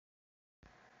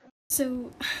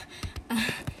So,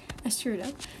 I screwed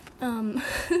up.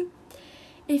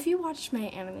 If you watched my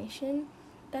animation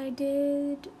that I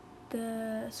did,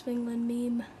 the Swingland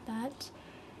meme, that,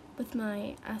 with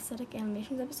my aesthetic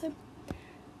animations episode,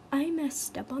 I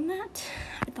messed up on that.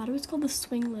 I thought it was called the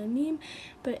Swingland meme,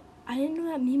 but I didn't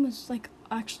know that meme was, like,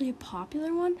 actually a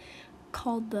popular one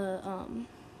called the,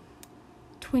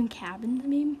 Twin Cabins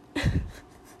meme.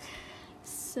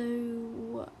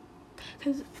 So,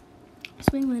 because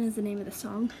Swingland is the name of the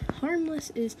song. Harmless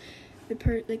is the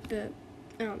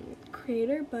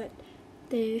creator, but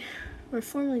they were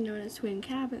formerly known as Twin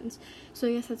Cabins, so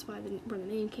I guess that's where the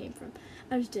name came from.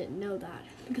 I just didn't know that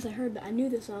because I heard that. I knew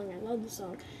the song, I loved the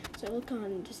song, so I looked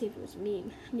on to see if it was a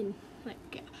meme. I mean, like,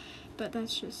 yeah, but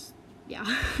that's just, yeah.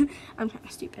 I'm kind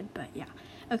of stupid, but yeah.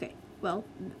 Okay, well,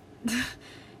 I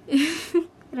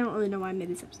don't really know why I made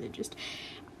this episode. Just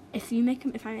if I make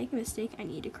a mistake, I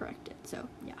need to correct it. So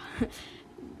yeah.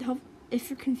 If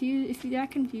you're confused, if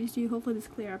that confused you, hopefully this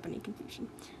clear up any confusion.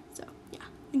 So yeah,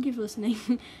 thank you for listening.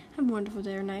 Have a wonderful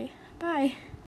day or night. Bye.